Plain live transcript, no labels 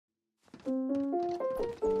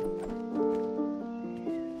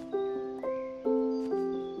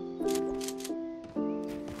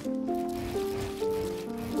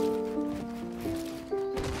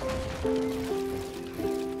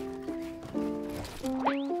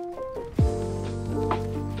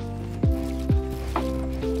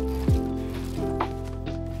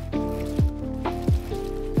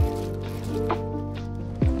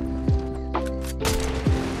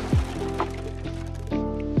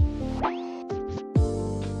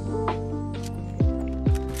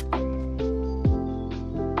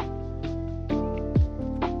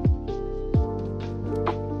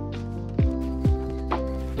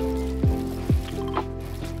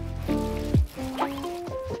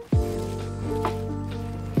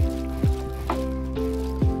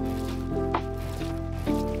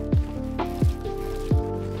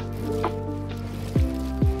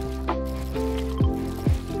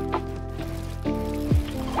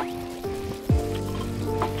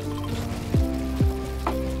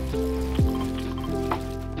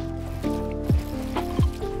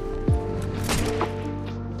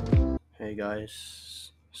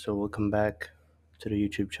guys, so welcome back to the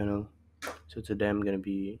YouTube channel. So today I'm gonna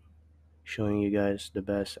be showing you guys the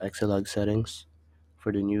best Exitlag settings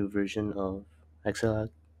for the new version of Exitlag,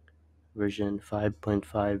 version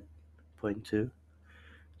 5.5.2.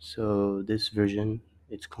 So this version,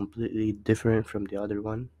 it's completely different from the other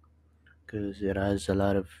one because it has a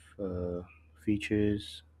lot of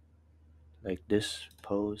features like this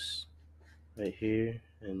pose right here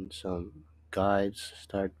and some guides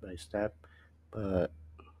step by step, but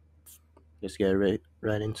let's get right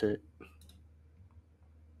into it.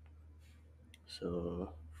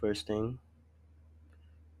 So first thing,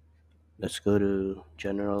 let's go to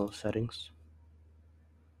general settings,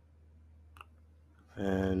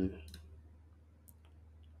 and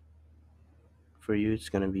for you it's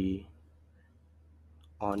gonna be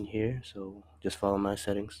on here, so just follow my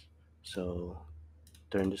settings. So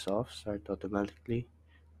turn this off, start automatically.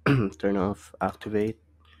 Turn off activate,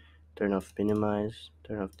 turn off minimize,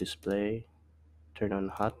 turn off display, turn on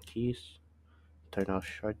hotkeys, turn off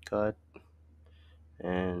shortcut,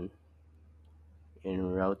 and in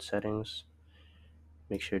route settings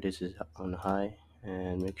make sure this is on high,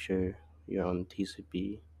 and make sure you're on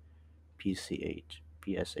TCP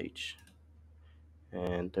PSH,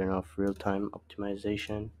 and turn off real-time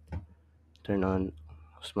optimization, turn on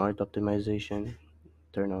smart optimization,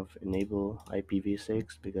 turn off enable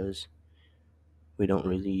IPv6 because we don't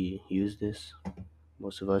really use this.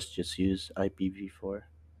 Most of us just use IPv4,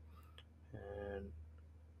 and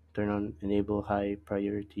turn on enable high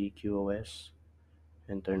priority QoS,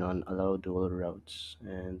 and turn on allow dual routes,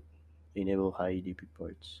 and enable high UDP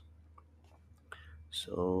ports.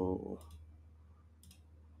 So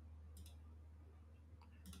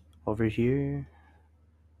over here,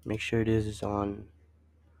 make sure this is on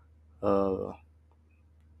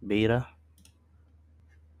beta,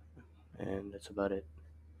 and that's about it.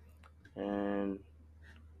 And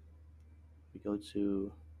we go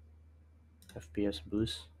to FPS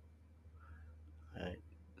boost. Alright,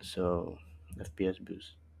 so FPS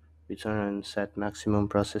boost, we turn on set maximum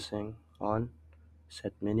processing on,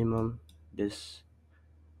 set minimum. This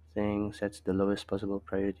thing sets the lowest possible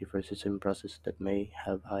priority for system process that may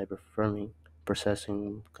have high performing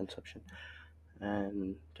processing consumption,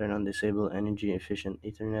 and turn on disable energy efficient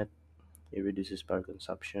Ethernet. It reduces power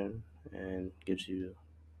consumption and gives you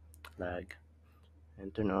lag.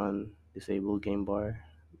 And turn on disable game bar.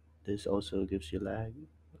 This also gives you lag,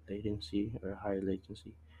 latency, or higher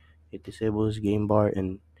latency. It disables game bar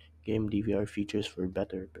and game DVR features for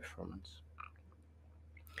better performance.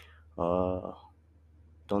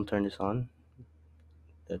 Don't turn this on.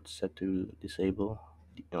 That's set to disable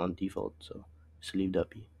on default, so just leave that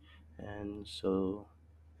be. And so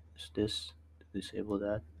it's this, disable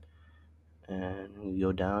that, and we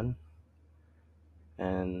go down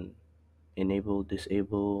and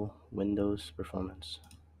disable Windows performance.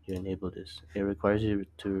 You enable this. It requires you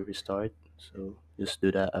to restart, so just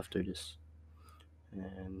do that after this.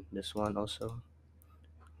 And this one also,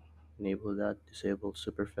 enable that, disable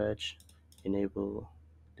superfetch,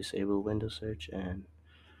 disable Windows search. And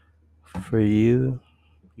for you,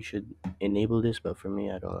 you should enable this, but for me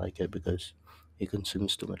I don't like it because it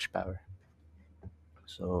consumes too much power.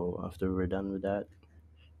 So after we're done with that,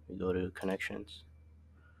 we go to connections,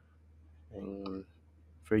 and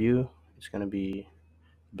for you it's gonna be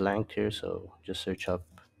blank here, so just search up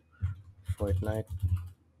Fortnite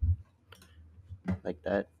like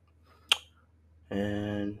that,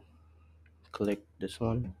 and click this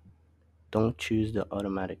one. Don't choose the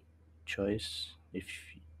automatic choice if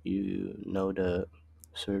you know the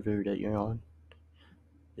server that you're on.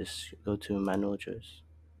 Just go to manual choice.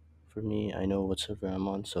 For me, I know what server I'm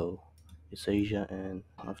on, so it's Asia. And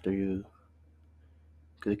after you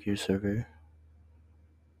click your server,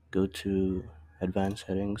 go to advanced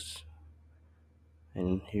settings,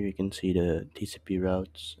 and here you can see the TCP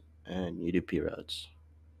routes and UDP routes.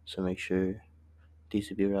 So make sure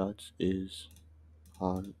TCP routes is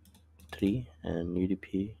on 3 and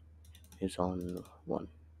UDP is on 1.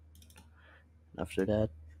 After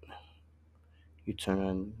that, you turn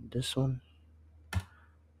on this one,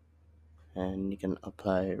 and you can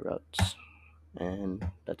apply routes.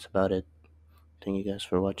 And that's about it. Thank you guys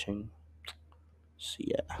for watching.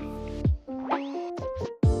 See ya.